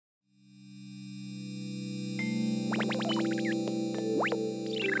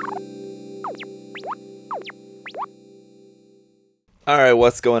Alright,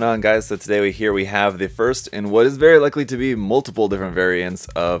 what's going on, guys? So today we have the first in what is very likely to be multiple different variants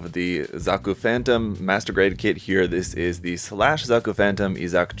of the Zaku Phantom Master Grade kit here. This is the Slash Zaku Phantom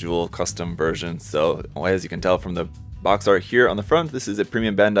Yzak Jule Custom version. So as you can tell from the box art here on the front, this is a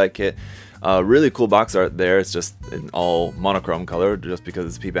Premium Bandai kit. Really cool box art there. It's just in all monochrome color just because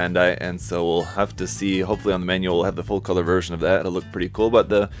it's P-Bandai, and so we'll have to see. Hopefully on the manual we'll have the full color version of that. It'll look pretty cool, but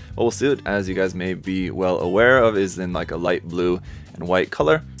the whole suit, as you guys may be well aware of, is in like a light blue and white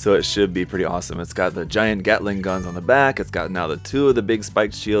color, so it should be pretty awesome. It's got the giant gatling guns on the back. It's got now the two of the big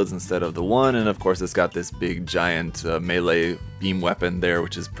spiked shields instead of the one, and of course it's got this big giant melee beam weapon there,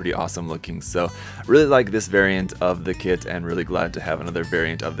 which is pretty awesome looking. So really like this variant of the kit and really glad to have another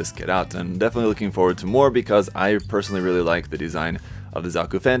variant of this kit out, and definitely looking forward to more because I personally really like the design of the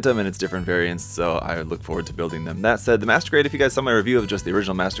Zaku Phantom and its different variants, so I look forward to building them. That said, the Master Grade, if you guys saw my review of just the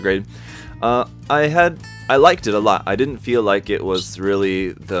original Master Grade, I liked it a lot. I didn't feel like it was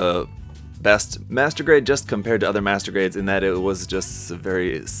really the best Master Grade just compared to other Master Grades, in that it was just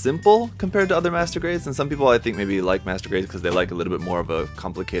very simple compared to other Master Grades. And some people I think maybe like Master Grades because they like a little bit more of a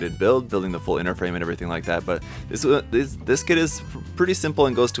complicated build, building the full inner frame and everything like that. But this kit is pretty simple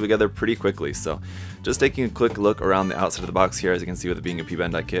and goes together pretty quickly. So just taking a quick look around the outside of the box here, as you can see with it being a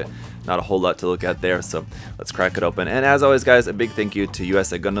P-Bandai kit, not a whole lot to look at there, so let's crack it open. And as always, guys, a big thank you to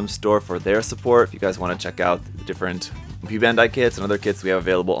USA Gundam Store for their support. If you guys want to check out the different P-Bandai kits and other kits we have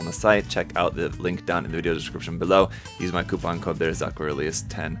available on the site, check out the link down in the video description below. Use my coupon code there,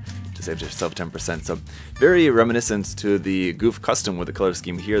 ZakuAurelius10, to save yourself 10%. So very reminiscent to the Goof Custom with the color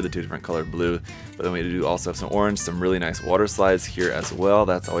scheme here, the two different color blue, but then we do also have some orange, some really nice water slides here as well.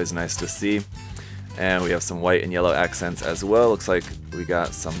 That's always nice to see. And we have some white and yellow accents as well. Looks like we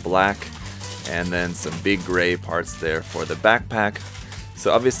got some black and then some big gray parts there for the backpack.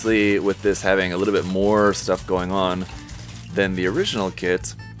 So obviously with this having a little bit more stuff going on than the original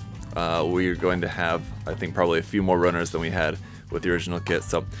kit, we're going to have, I think, probably a few more runners than we had with the original kit.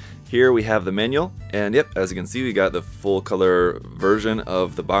 So here we have the manual, and yep, as you can see, we got the full color version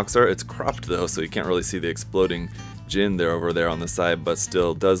of the box art. It's cropped though, so you can't really see the exploding Jin there over there on the side, but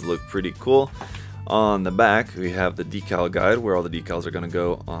still does look pretty cool. On the back, we have the decal guide where all the decals are going to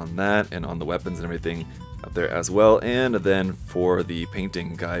go on that, and on the weapons and everything up there as well. And then for the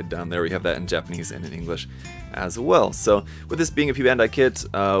painting guide down there, we have that in Japanese and in English as well. So with this being a P-Bandai kit,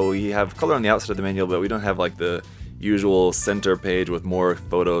 we have color on the outside of the manual, but we don't have like the usual center page with more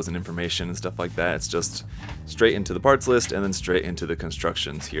photos and information and stuff like that. It's just straight into the parts list and then straight into the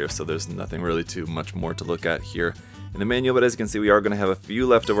constructions here, so there's nothing really too much more to look at here in the manual. But as you can see, we are going to have a few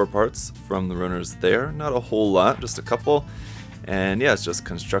leftover parts from the runners there, not a whole lot, just a couple. And yeah, it's just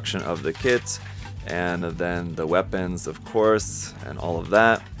construction of the kit, and then the weapons, of course, and all of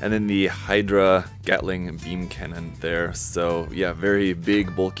that, and then the Hydra Gatling beam cannon there. So yeah, very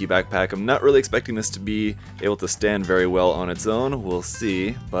big bulky backpack. I'm not really expecting this to be able to stand very well on its own, we'll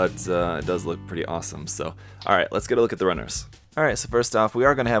see, but it does look pretty awesome. So alright, let's get a look at the runners. Alright, so first off, we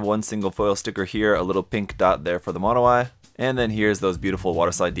are going to have one single foil sticker here, a little pink dot there for the mono eye. And then here's those beautiful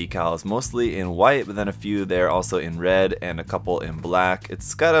waterslide decals, mostly in white, but then a few there also in red and a couple in black.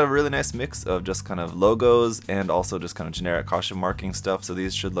 It's got a really nice mix of just kind of logos and also just kind of generic caution marking stuff, so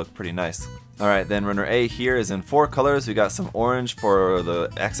these should look pretty nice. Alright, then runner A here is in 4 colors. We got some orange for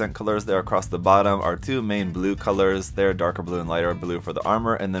the accent colors there across the bottom, our two main blue colors there, darker blue and lighter blue for the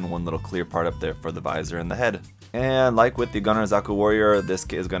armor, and then one little clear part up there for the visor and the head. And like with the Gunner Zaku Warrior, this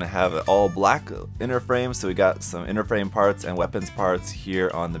kit is going to have an all black inner frame, so we got some inner frame parts and weapons parts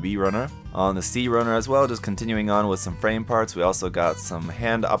here on the B runner. On the C runner as well, just continuing on with some frame parts, we also got some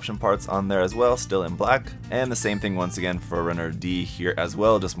hand option parts on there as well, still in black. And the same thing once again for runner D here as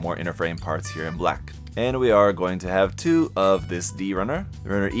well, just more inner frame parts here in black. And we are going to have 2 of this D runner.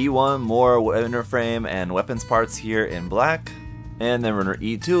 Runner E1, more inner frame and weapons parts here in black. And then runner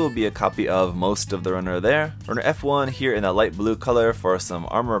E2 will be a copy of most of the runner there. Runner F1 here in that light blue color for some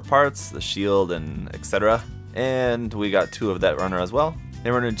armor parts, the shield and etc. And we got 2 of that runner as well.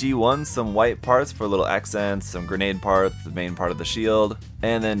 And runner G1, some white parts for little accents, some grenade parts, the main part of the shield.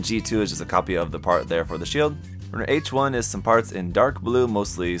 And then G2 is just a copy of the part there for the shield. Runner H1 is some parts in dark blue,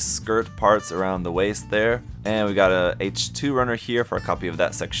 mostly skirt parts around the waist there. And we got a H2 runner here for a copy of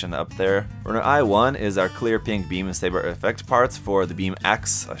that section up there. Runner I1 is our clear pink beam and saber effect parts for the beam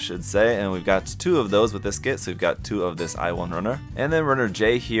axe, I should say. And we've got 2 of those with this kit, so we've got 2 of this I1 runner. And then runner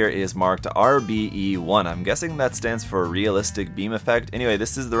J here is marked RBE1. I'm guessing that stands for realistic beam effect. Anyway,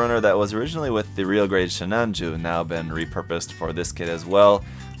 this is the runner that was originally with the Real Grade Shinanju, now been repurposed for this kit as well.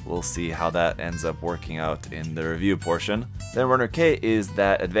 we'll see how that ends up working out in the review portion. Then runner K is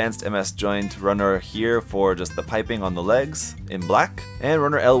that advanced MS joint runner here for just the piping on the legs in black. And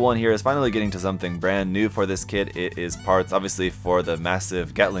runner L1 here is finally getting to something brand new for this kit. It is parts obviously for the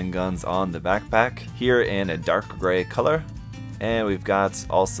massive gatling guns on the backpack, here in a dark gray color. And we've got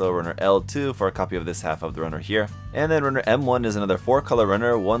also runner L2 for a copy of this half of the runner here. And then runner M1 is another 4-color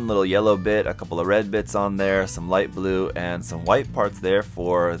runner, one little yellow bit, a couple of red bits on there, some light blue, and some white parts there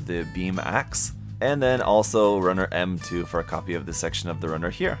for the beam axe. And then also runner M2 for a copy of this section of the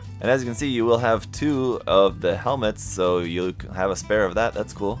runner here. And as you can see, you will have 2 of the helmets, so you'll have a spare of that.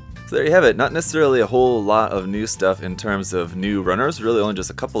 That's cool. So there you have it. Not necessarily a whole lot of new stuff in terms of new runners, really only just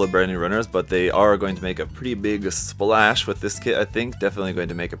a couple of brand new runners, but they are going to make a pretty big splash with this kit, I think. Definitely going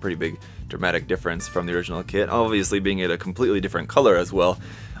to make a pretty big dramatic difference from the original kit, obviously being it a completely different color as well.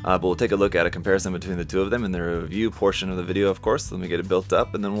 But we'll take a look at a comparison between the two of them in the review portion of the video, of course. Let me get it built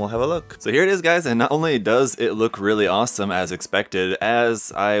up and then we'll have a look. So here it is, guys, and not only does it look really awesome as expected,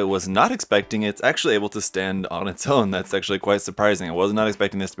 as I was not expecting, it's actually able to stand on its own. That's actually quite surprising. I was not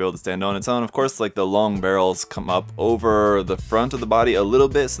expecting this to be able to stand on its own. Of course, like the long barrels come up over the front of the body a little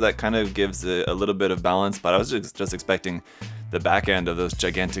bit, so that kind of gives it a little bit of balance, but I was just expecting the back end of those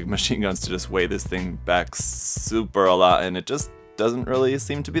gigantic machine guns to just weigh this thing back super a lot, and it just doesn't really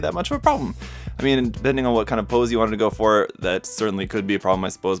seem to be that much of a problem. I mean, depending on what kind of pose you wanted to go for, that certainly could be a problem, I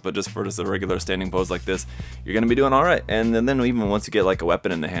suppose, but just for just a regular standing pose like this, you're going to be doing alright. And then even once you get like a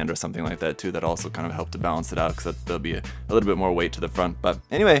weapon in the hand or something like that too, that also kind of help to balance it out, because there'll be a little bit more weight to the front. But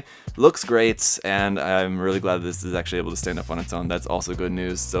anyway, looks great, and I'm really glad this is actually able to stand up on its own. That's also good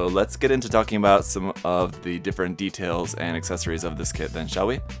news. So let's get into talking about some of the different details and accessories of this kit then, shall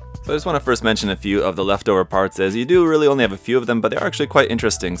we? So I just want to first mention a few of the leftover parts, as you do really only have a few of them, but they're actually quite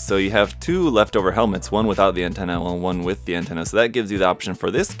interesting. So you have 2 leftover helmets, one without the antenna and one with the antenna. So that gives you the option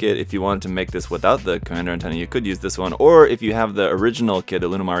for this kit. If you wanted to make this without the commander antenna, you could use this one. Or if you have the original kit, the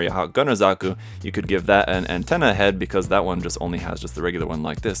Lunamaria Hawk Gunner Zaku, you could give that an antenna head, because that one just only has just the regular one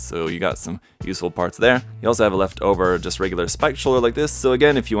like this. So you got some useful parts there. You also have a leftover just regular spiked shoulder like this. So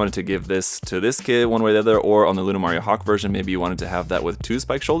again, if you wanted to give this to this kit one way or the other, or on the Lunamaria Hawk version, maybe you wanted to have that with 2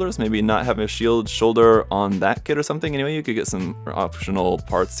 spiked shoulders, maybe not have a shield shoulder on that kit or something. Anyway, you could get some optional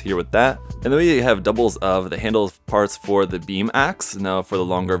parts here with that. And then we have doubles of the handle parts for the beam axe. Now for the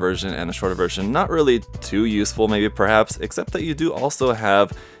longer version and the shorter version, not really too useful maybe perhaps, except that you do also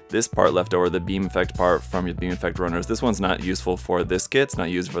have this part left over, the beam effect part from your beam effect runners. This one's not useful for this kit, it's not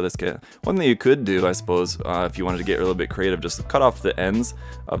used for this kit. One thing you could do, I suppose, if you wanted to get a little bit creative, just cut off the ends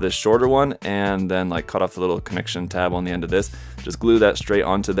of this shorter one and then like cut off the little connection tab on the end of this, just glue that straight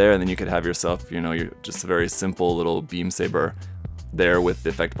onto there, and then you could have yourself, you know, you're just a very simple little beam saber there with the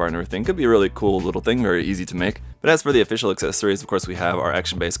effect part and everything. Could be a really cool little thing, very easy to make. But as for the official accessories, of course, we have our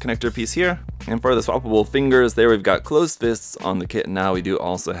action-based connector piece here. And for the swappable fingers, there we've got closed fists on the kit now. We do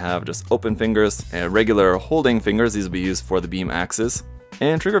also have just open fingers and regular holding fingers. These will be used for the beam axes.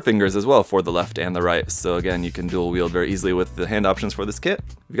 And trigger fingers as well for the left and the right. So again, you can dual wield very easily with the hand options for this kit.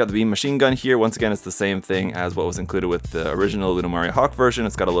 We've got the beam machine gun here. Once again, it's the same thing as what was included with the original Lunamaria Hawk version.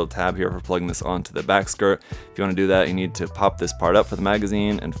 It's got a little tab here for plugging this onto the back skirt. If you want to do that, you need to pop this part up for the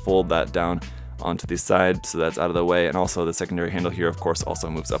magazine and fold that down onto the side, so that's out of the way. And also the secondary handle here, of course,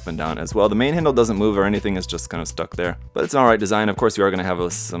 also moves up and down as well. The main handle doesn't move or anything, it's just kind of stuck there, but it's an alright design. Of course, you are going to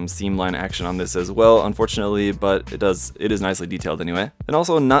have some seam line action on this as well, unfortunately, but it is nicely detailed anyway. And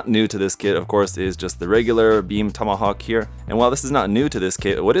also not new to this kit, of course, is just the regular beam tomahawk here. And while this is not new to this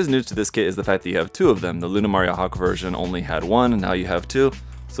kit, what is new to this kit is the fact that you have 2 of them. The Lunamaria Hawk version only had 1, and now you have 2.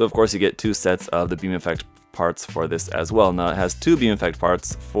 So of course you get 2 sets of the beam effect parts for this as well. Now it has 2 beam effect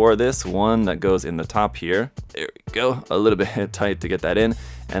parts for this, one that goes in the top here, there we go, a little bit tight to get that in,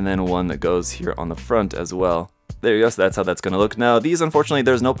 and then one that goes here on the front as well. There you go, so that's how that's going to look. Now these, unfortunately,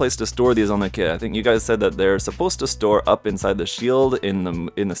 there's no place to store these on the kit. I think you guys said that they're supposed to store up inside the shield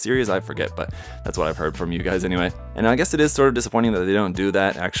in the series. I forget, but that's what I've heard from you guys anyway. And I guess it is sort of disappointing that they don't do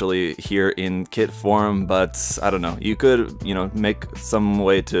that actually here in kit form, but I don't know. You could, you know, make some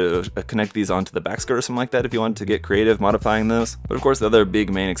way to connect these onto the back skirt or something like that if you wanted to get creative modifying those. But of course, the other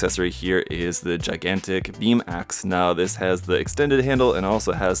big main accessory here is the gigantic beam axe. Now this has the extended handle and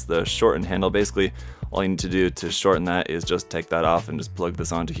also has the shortened handle. Basically, all you need to do to shorten that is just take that off and just plug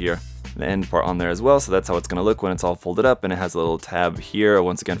this onto here. The end part on there as well, so that's how it's going to look when it's all folded up, and it has a little tab here,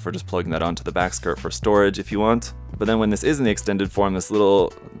 once again, for just plugging that onto the back skirt for storage if you want. But then when this is in the extended form, this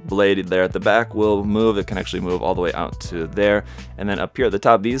little blade there at the back will move. It can actually move all the way out to there, and then up here at the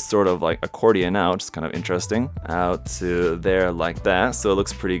top, these sort of like accordion out, which is kind of interesting, out to there like that. So it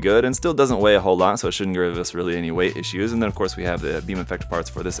looks pretty good and still doesn't weigh a whole lot, so it shouldn't give us really any weight issues. And then of course we have the beam effect parts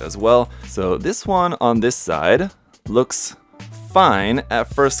for this as well. So this one on this side looks fine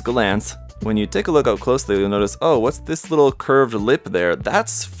at first glance. When you take a look up closely, you'll notice, oh, what's this little curved lip there?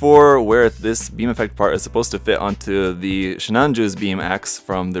 That's for where this beam effect part is supposed to fit onto the Shinanju's beam axe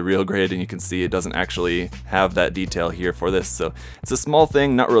from the real grade, and you can see it doesn't actually have that detail here for this. So it's a small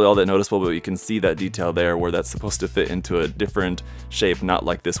thing, not really all that noticeable, but you can see that detail there where that's supposed to fit into a different shape, not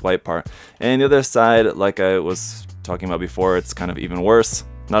like this white part. And the other side, like I was talking about before, it's kind of even worse.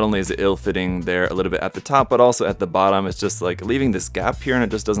 Not only is it ill-fitting there a little bit at the top, but also at the bottom. It's just like leaving this gap here, and it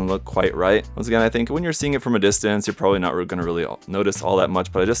just doesn't look quite right. Once again, I think when you're seeing it from a distance, you're probably not going to really notice all that much,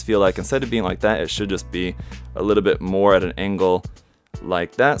 but I just feel like instead of being like that, it should just be a little bit more at an angle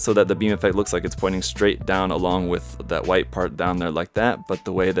like that, so that the beam effect looks like it's pointing straight down along with that white part down there like that. But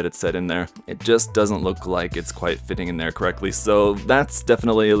the way that it's set in there, it just doesn't look like it's quite fitting in there correctly. So that's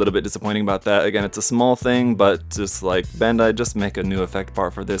definitely a little bit disappointing about that. Again, it's a small thing, but just like Bandai, just make a new effect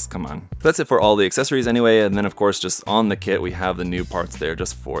part for this, come on. That's it for all the accessories anyway. And then of course, just on the kit, we have the new parts there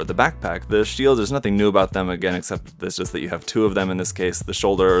just for the backpack. The shields, there's nothing new about them again, except it's just that you have two of them in this case. The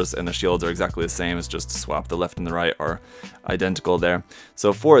shoulders and the shields are exactly the same. It's just swap the left and the right are identical there.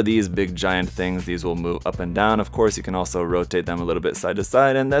 So for these big giant things, these will move up and down. Of course, you can also rotate them a little bit side to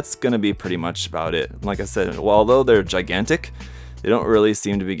side, and that's going to be pretty much about it. Like I said, although they're gigantic, they don't really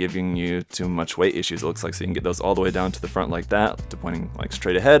seem to be giving you too much weight issues, it looks like. So you can get those all the way down to the front like that, to pointing like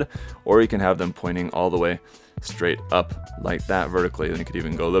straight ahead, or you can have them pointing all the way straight up like that vertically. Then you could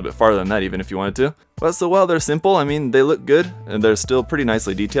even go a little bit farther than that even if you wanted to. But so while they're simple, I mean, they look good and they're still pretty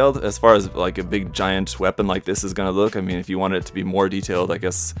nicely detailed as far as like a big giant weapon like this is gonna look. I mean, if you wanted it to be more detailed, I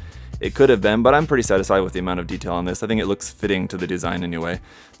guess it could have been, but I'm pretty satisfied with the amount of detail on this. I think it looks fitting to the design anyway.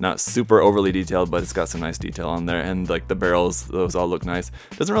 Not super overly detailed, but it's got some nice detail on there, and like the barrels, those all look nice.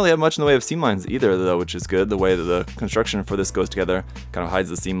 Doesn't really have much in the way of seam lines either though, which is good. The way that the construction for this goes together kind of hides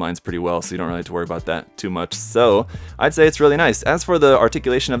the seam lines pretty well, so you don't really have to worry about that too much. So I'd say it's really nice. As for the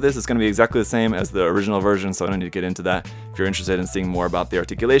articulation of this, it's going to be exactly the same as the original version, so I don't need to get into that. If you're interested in seeing more about the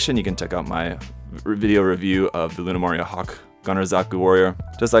articulation, you can check out my video review of the Lunamaria Hawk Gunner Zaku Warrior.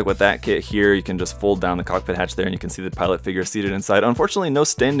 Just like with that kit here, you can just fold down the cockpit hatch there and you can see the pilot figure seated inside. Unfortunately, no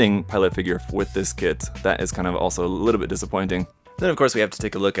standing pilot figure with this kit. That is kind of also a little bit disappointing. Then of course we have to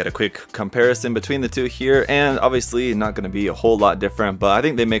take a look at a quick comparison between the two here, and obviously not going to be a whole lot different, but I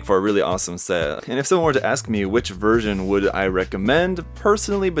think they make for a really awesome set. And if someone were to ask me which version would I recommend,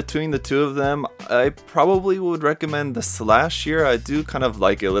 personally between the two of them, I probably would recommend the Slash here. I do kind of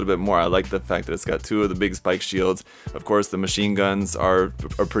like it a little bit more. I like the fact that it's got two of the big spike shields. Of course the machine guns are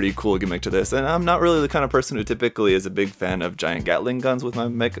a pretty cool gimmick to this, and I'm not really the kind of person who typically is a big fan of giant gatling guns with my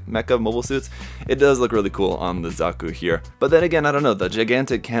mecha mobile suits. It does look really cool on the Zaku here. But then again, I don't know, the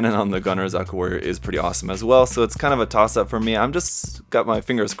gigantic cannon on the Gunner Zaku Warrior is pretty awesome as well, so it's kind of a toss-up for me. I'm just got my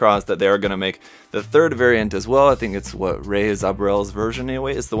fingers crossed that they are going to make the third variant as well. I think it's what Rey Zabrel's version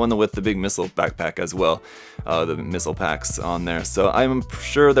anyway. It's the one with the big missile backpack as well, the missile packs on there. So I'm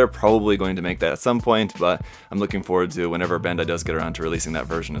sure they're probably going to make that at some point, but I'm looking forward to whenever Bandai does get around to releasing that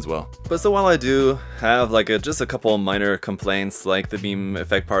version as well. But so while I do have like just a couple minor complaints, like the beam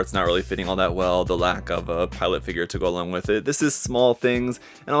effect parts not really fitting all that well, the lack of a pilot figure to go along with it, this is small things,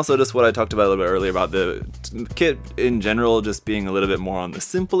 and also just what I talked about a little bit earlier about the kit in general just being a little bit more on the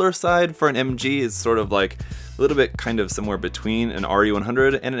simpler side for an MG. It's sort of like a little bit kind of somewhere between an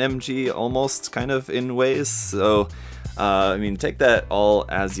RE100 and an MG, almost kind of in ways. So I mean, take that all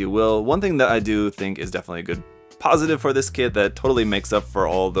as you will. One thing that I do think is definitely a good positive for this kit that totally makes up for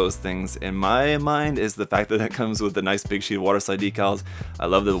all those things in my mind is the fact that it comes with the nice big sheet of waterslide decals. I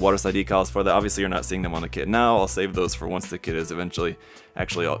love the waterslide decals for that. Obviously you're not seeing them on the kit now. I'll save those for once the kit is eventually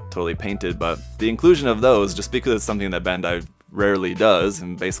actually totally painted, but the inclusion of those, just because it's something that Bandai rarely does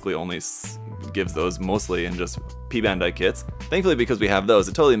and basically only gives those mostly in just P-Bandai kits. Thankfully, because we have those,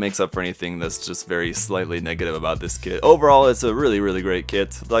 it totally makes up for anything that's just very slightly negative about this kit. Overall, it's a really great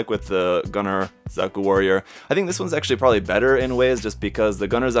kit. Like with the Gunner Zaku Warrior, I think this one's actually probably better in ways just because the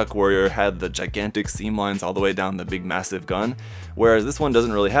Gunner Zaku Warrior had the gigantic seam lines all the way down the big massive gun, whereas this one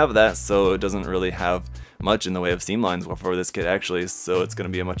doesn't really have that, so it doesn't really have much in the way of seam lines for this kit actually, so it's going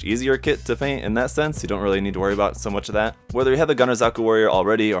to be a much easier kit to paint in that sense. You don't really need to worry about so much of that. Whether you have the Gunner Zaku Warrior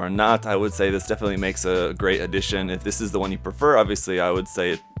already or not, I would say this definitely makes a great addition. If this is the one you prefer, obviously I would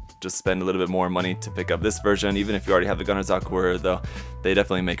say just spend a little bit more money to pick up this version. Even if you already have the Gunner Zaku Warrior though, they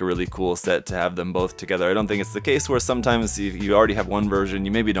definitely make a really cool set to have them both together. I don't think it's the case where sometimes you already have one version,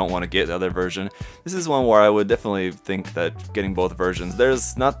 you maybe don't want to get the other version. This is one where I would definitely think that getting both versions,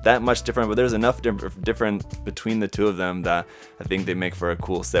 there's not that much different, but there's enough different between the two of them that I think they make for a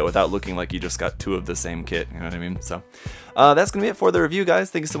cool set without looking like you just got two of the same kit, you know what I mean? So that's gonna be it for the review,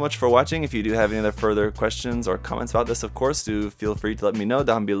 guys. Thank you so much for watching. If you do have any other further questions or comments about this, of course, do feel free to let me know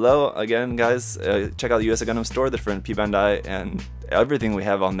down below. Again, guys, check out the Yzak Gundam store, the different P-Bandai, and everything we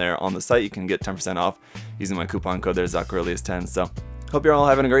have on there on the site. You can get 10% off using my coupon code there, ZakuAurelius10. So hope you're all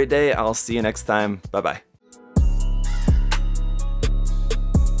having a great day. I'll see you next time. Bye bye.